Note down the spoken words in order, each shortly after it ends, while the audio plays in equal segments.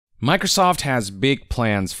Microsoft has big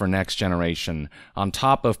plans for next generation. On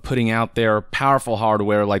top of putting out their powerful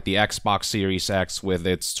hardware like the Xbox Series X with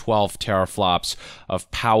its 12 teraflops of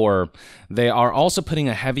power, they are also putting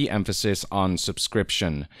a heavy emphasis on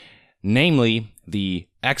subscription, namely the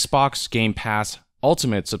Xbox Game Pass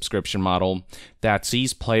Ultimate subscription model that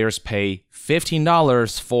sees players pay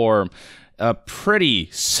 $15 for a pretty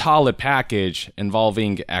solid package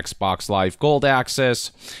involving Xbox Live Gold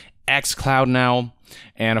access, xCloud now,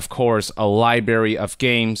 and of course a library of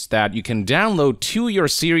games that you can download to your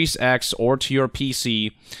Series X or to your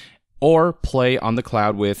PC or play on the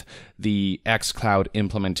cloud with the xCloud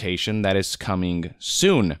implementation that is coming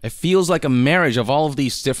soon. It feels like a marriage of all of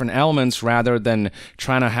these different elements rather than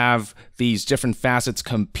trying to have these different facets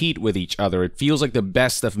compete with each other. It feels like the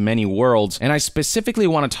best of many worlds, and I specifically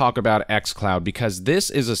want to talk about xCloud because this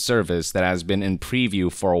is a service that has been in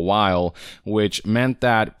preview for a while, which meant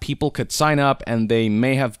that people could sign up and they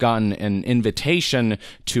may have gotten an invitation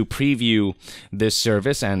to preview this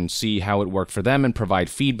service and see how it worked for them and provide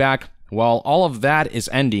feedback. While all of that is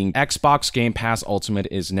ending, Xbox Game Pass Ultimate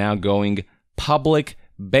is now going public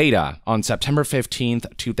beta on September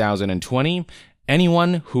 15th, 2020.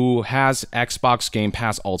 Anyone who has Xbox Game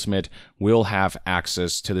Pass Ultimate will have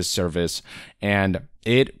access to this service, and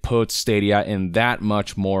it puts Stadia in that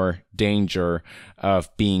much more danger of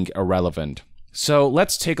being irrelevant. So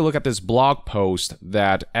let's take a look at this blog post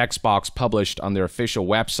that Xbox published on their official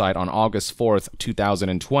website on August 4th,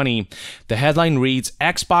 2020. The headline reads,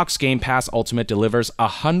 Xbox Game Pass Ultimate delivers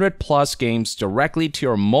 100+ games directly to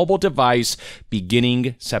your mobile device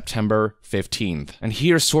beginning September 15th. And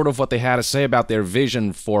here's sort of what they had to say about their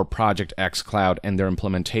vision for Project xCloud and their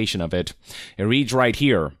implementation of it. It reads right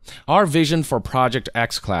here, our vision for Project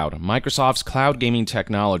xCloud, Microsoft's cloud gaming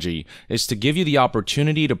technology, is to give you the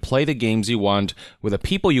opportunity to play the games you want with the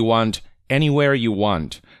people you want, anywhere you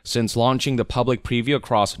want. Since launching the public preview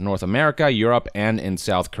across North America, Europe, and in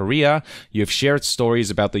South Korea, you've shared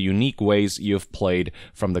stories about the unique ways you've played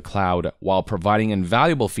from the cloud while providing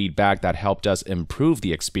invaluable feedback that helped us improve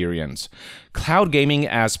the experience. Cloud gaming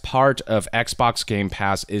as part of Xbox Game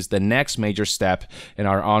Pass is the next major step in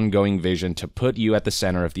our ongoing vision to put you at the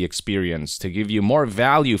center of the experience, to give you more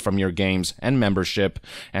value from your games and membership,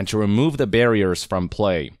 and to remove the barriers from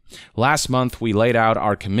play. Last month, we laid out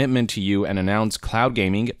our commitment to you and announced cloud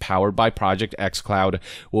gaming, powered by Project xCloud,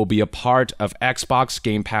 will be a part of Xbox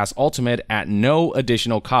Game Pass Ultimate at no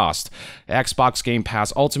additional cost. Xbox Game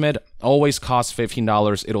Pass Ultimate always costs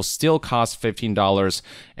 $15. It'll still cost $15,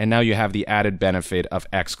 and now you have the added benefit of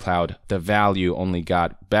xCloud. The value only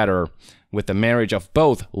got better with the marriage of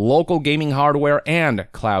both local gaming hardware and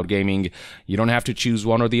cloud gaming. You don't have to choose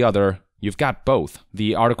one or the other. You've got both.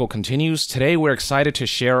 The article continues, today we're excited to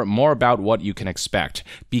share more about what you can expect.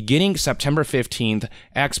 Beginning September 15th,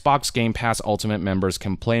 Xbox Game Pass Ultimate members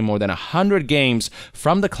can play more than 100 games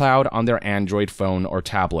from the cloud on their Android phone or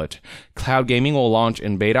tablet. Cloud gaming will launch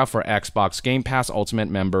in beta for Xbox Game Pass Ultimate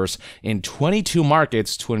members in 22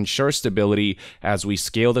 markets to ensure stability as we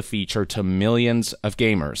scale the feature to millions of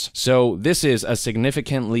gamers. So this is a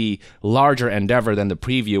significantly larger endeavor than the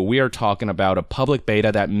preview. We are talking about a public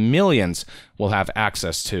beta that millions will have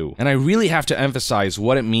access to. And I really have to emphasize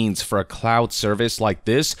what it means for a cloud service like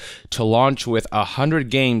this to launch with 100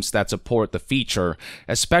 games that support the feature,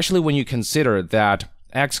 especially when you consider that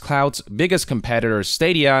xCloud's biggest competitor,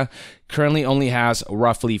 Stadia, currently only has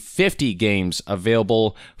roughly 50 games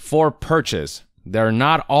available for purchase. They're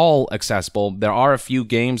not all accessible. There are a few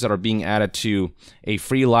games that are being added to a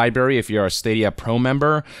free library if you're a Stadia Pro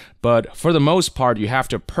member, but for the most part, you have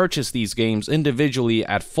to purchase these games individually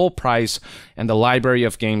at full price, and the library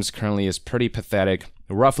of games currently is pretty pathetic,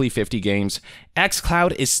 roughly 50 games.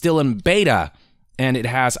 xCloud is still in beta, and it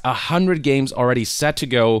has 100 games already set to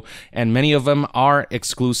go, and many of them are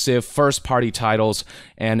exclusive first-party titles,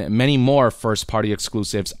 and many more first-party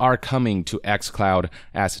exclusives are coming to xCloud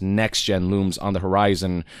as next-gen looms on the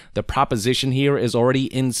horizon. The proposition here is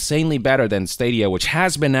already insanely better than Stadia, which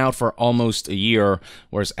has been out for almost a year,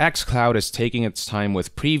 whereas xCloud is taking its time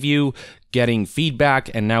with preview, getting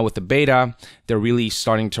feedback, and now with the beta, they're really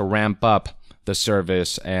starting to ramp up the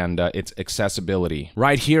service and its accessibility.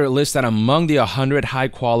 Right here, it lists that among the 100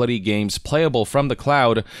 high-quality games playable from the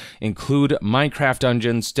cloud include Minecraft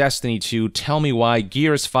Dungeons, Destiny 2, Tell Me Why,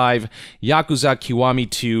 Gears 5, Yakuza Kiwami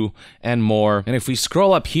 2, and more. And if we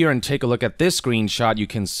scroll up here and take a look at this screenshot, you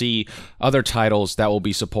can see other titles that will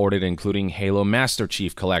be supported, including Halo Master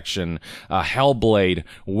Chief Collection, Hellblade,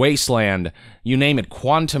 Wasteland, you name it,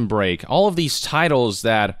 Quantum Break, all of these titles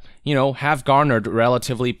that, you know, have garnered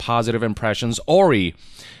relatively positive impressions. Ori,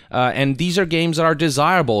 And these are games that are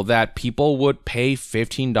desirable, that people would pay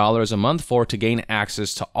 $15 a month for to gain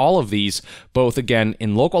access to all of these, both again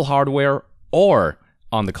in local hardware or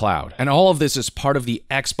on the cloud. And all of this is part of the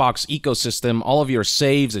Xbox ecosystem. All of your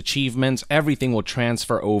saves, achievements, everything will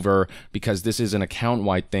transfer over because this is an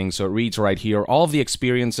account-wide thing. So it reads right here, all of the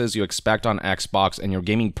experiences you expect on Xbox and your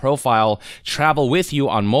gaming profile travel with you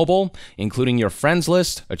on mobile, including your friends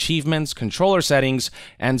list, achievements, controller settings,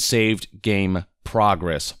 and saved game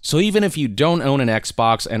progress. So even if you don't own an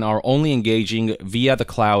Xbox and are only engaging via the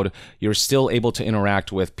cloud, you're still able to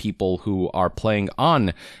interact with people who are playing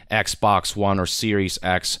on Xbox One or Series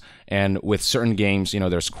X. And with certain games,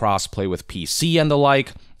 there's cross-play with PC and the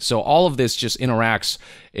like. So all of this just interacts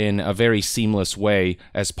in a very seamless way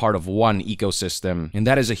as part of one ecosystem. And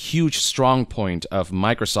that is a huge strong point of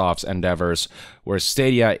Microsoft's endeavors, where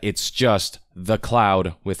Stadia, it's just the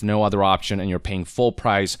cloud with no other option, and you're paying full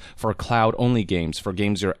price for cloud-only games, for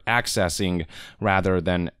games you're accessing rather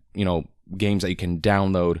than, games that you can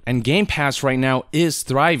download. And Game Pass right now is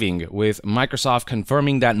thriving, with Microsoft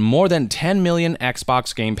confirming that more than 10 million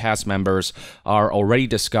Xbox Game Pass members are already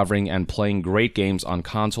discovering and playing great games on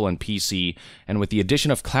console and PC. And with the addition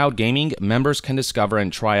of cloud gaming, members can discover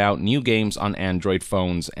and try out new games on Android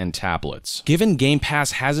phones and tablets. Given Game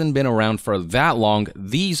Pass hasn't been around for that long,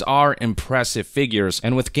 these are impressive figures.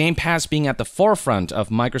 And with Game Pass being at the forefront of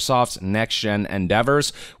Microsoft's next-gen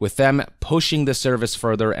endeavors, with them pushing the service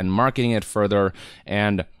further and marketing it further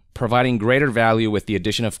and providing greater value with the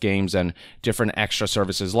addition of games and different extra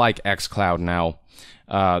services like xCloud now,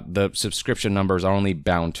 the subscription numbers are only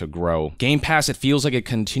bound to grow. Game Pass, it feels like it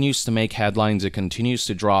continues to make headlines, it continues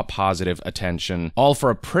to draw positive attention, all for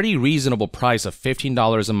a pretty reasonable price of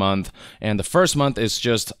 $15 a month, and the first month is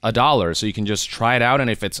just $1, so you can just try it out, and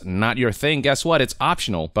if it's not your thing, guess what? It's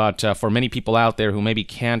optional. But for many people out there who maybe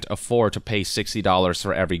can't afford to pay $60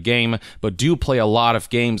 for every game, but do play a lot of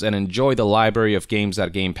games and enjoy the library of games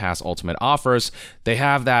that Game Pass Ultimate offers, they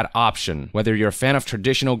have that option. Whether you're a fan of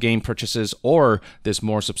traditional game purchases or this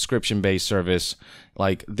more subscription-based service,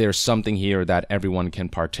 like, there's something here that everyone can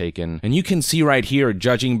partake in. And you can see right here,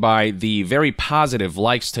 judging by the very positive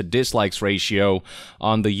likes to dislikes ratio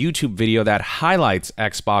on the YouTube video that highlights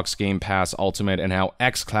Xbox Game Pass Ultimate and how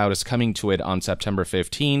xCloud is coming to it on September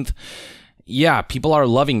 15th, yeah, people are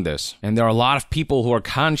loving this. And there are a lot of people who are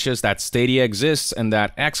conscious that Stadia exists and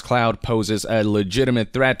that xCloud poses a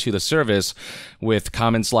legitimate threat to the service, with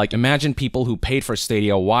comments like, imagine people who paid for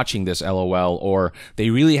Stadia watching this LOL, or they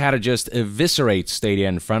really had to just eviscerate Stadia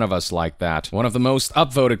in front of us like that. One of the most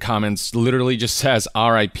upvoted comments literally just says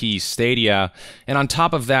RIP Stadia. And on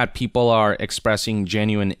top of that, people are expressing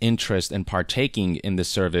genuine interest in partaking in this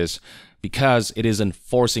service, because it isn't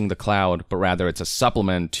forcing the cloud, but rather it's a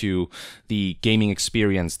supplement to the gaming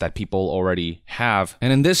experience that people already have.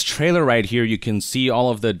 And in this trailer right here, you can see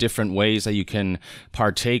all of the different ways that you can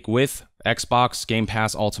partake with Xbox Game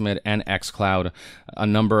Pass Ultimate and xCloud, a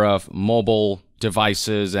number of mobile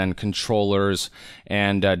devices and controllers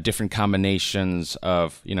and different combinations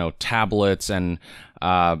of, tablets and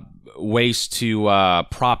ways to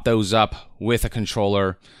prop those up with a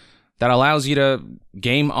controller that allows you to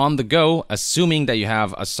game on the go, assuming that you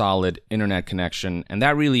have a solid internet connection. And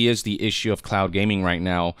that really is the issue of cloud gaming right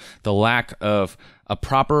now, the lack of a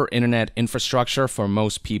proper internet infrastructure for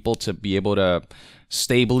most people to be able to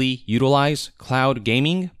stably utilize cloud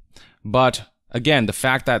gaming. But again, the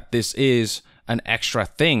fact that this is an extra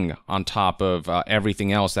thing on top of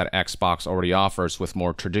everything else that Xbox already offers with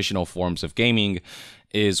more traditional forms of gaming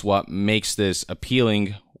is what makes this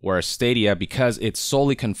appealing. Whereas Stadia, because it's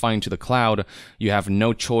solely confined to the cloud, you have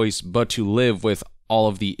no choice but to live with all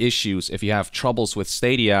of the issues. If you have troubles with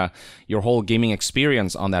Stadia, your whole gaming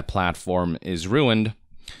experience on that platform is ruined.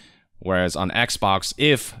 Whereas on Xbox,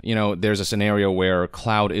 if, there's a scenario where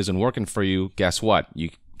cloud isn't working for you, guess what? You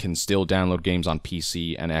can still download games on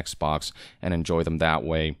PC and Xbox and enjoy them that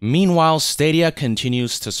way. Meanwhile, Stadia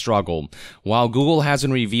continues to struggle. While Google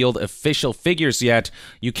hasn't revealed official figures yet,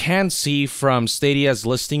 you can see from Stadia's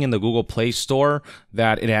listing in the Google Play Store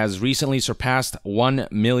that it has recently surpassed 1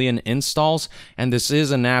 million installs, and this is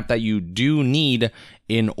an app that you do need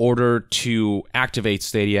in order to activate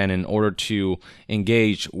Stadia and in order to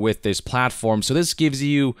engage with this platform. So this gives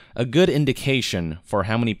you a good indication for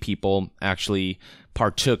how many people actually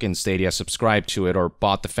partook in Stadia, subscribed to it, or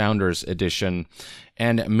bought the Founders Edition.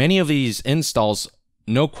 And many of these installs,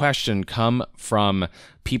 no question, come from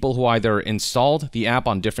people who either installed the app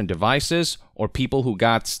on different devices or people who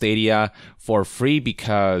got Stadia for free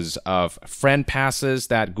because of friend passes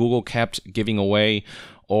that Google kept giving away,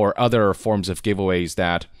 or other forms of giveaways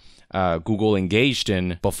that Google engaged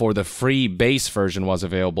in before the free base version was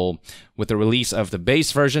available. With the release of the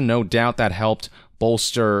base version, no doubt that helped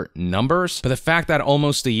bolster numbers, but the fact that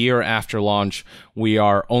almost a year after launch, we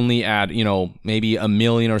are only at, maybe 1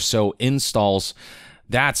 million or so installs,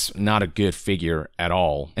 that's not a good figure at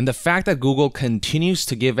all. And the fact that Google continues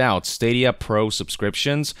to give out Stadia Pro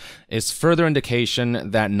subscriptions is further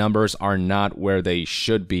indication that numbers are not where they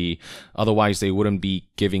should be. Otherwise, they wouldn't be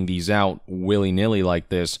giving these out willy-nilly like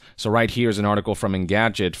this. So right here is an article from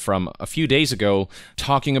Engadget from a few days ago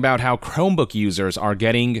talking about how Chromebook users are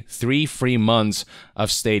getting 3 free months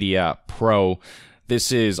of Stadia Pro.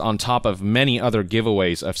 This is on top of many other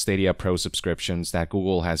giveaways of Stadia Pro subscriptions that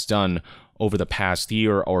Google has done over the past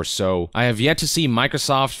year or so. I have yet to see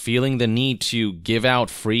Microsoft feeling the need to give out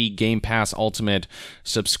free Game Pass Ultimate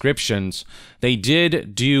subscriptions. They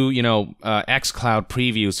did do, xCloud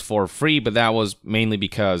previews for free, but that was mainly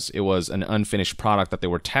because it was an unfinished product that they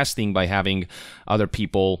were testing by having other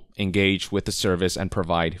people engage with the service and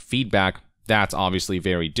provide feedback. That's obviously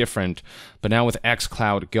very different. But now with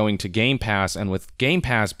xCloud going to Game Pass, and with Game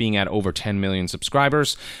Pass being at over 10 million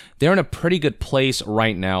subscribers, they're in a pretty good place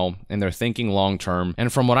right now, and they're thinking long term.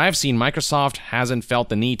 And from what I've seen, Microsoft hasn't felt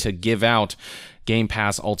the need to give out Game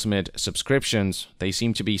Pass Ultimate subscriptions. They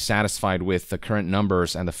seem to be satisfied with the current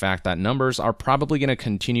numbers and the fact that numbers are probably going to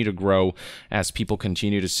continue to grow as people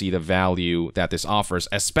continue to see the value that this offers,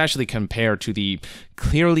 especially compared to the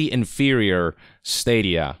clearly inferior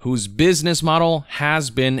Stadia, whose business model has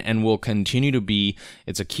been and will continue to be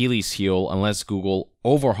its Achilles heel unless Google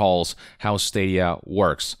overhauls how Stadia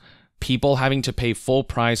works. People having to pay full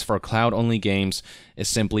price for cloud-only games is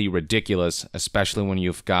simply ridiculous, especially when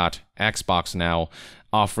you've got Xbox now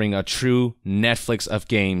offering a true Netflix of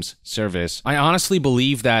games service. I honestly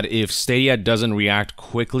believe that if Stadia doesn't react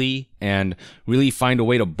quickly and really find a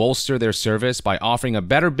way to bolster their service by offering a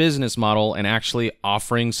better business model and actually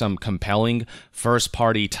offering some compelling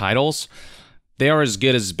first-party titles, they are as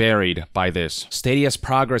good as buried by this. Stadia's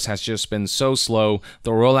progress has just been so slow.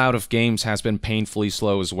 The rollout of games has been painfully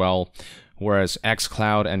slow as well, whereas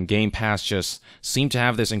xCloud and Game Pass just seem to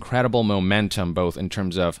have this incredible momentum, both in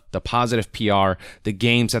terms of the positive PR, the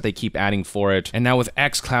games that they keep adding for it, and now with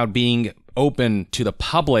xCloud being open to the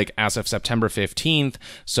public as of September 15th,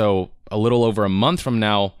 so a little over a month from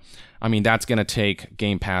now, I mean, that's going to take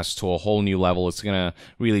Game Pass to a whole new level. It's going to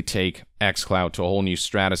really take xCloud to a whole new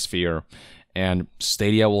stratosphere, and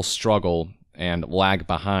Stadia will struggle and lag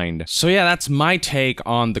behind. So yeah, that's my take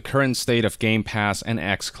on the current state of Game Pass and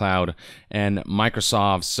xCloud and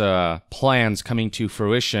Microsoft's plans coming to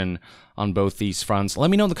fruition on both these fronts.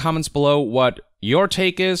 Let me know in the comments below what your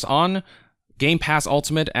take is on Game Pass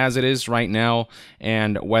Ultimate as it is right now,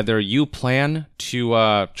 and whether you plan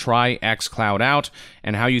to try xCloud out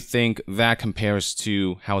and how you think that compares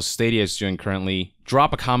to how Stadia is doing currently.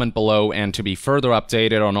 Drop a comment below, and to be further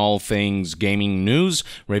updated on all things gaming news,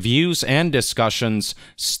 reviews, and discussions,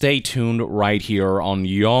 stay tuned right here on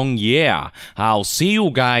Young Yeah. I'll see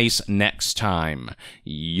you guys next time.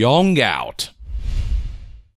 Young out.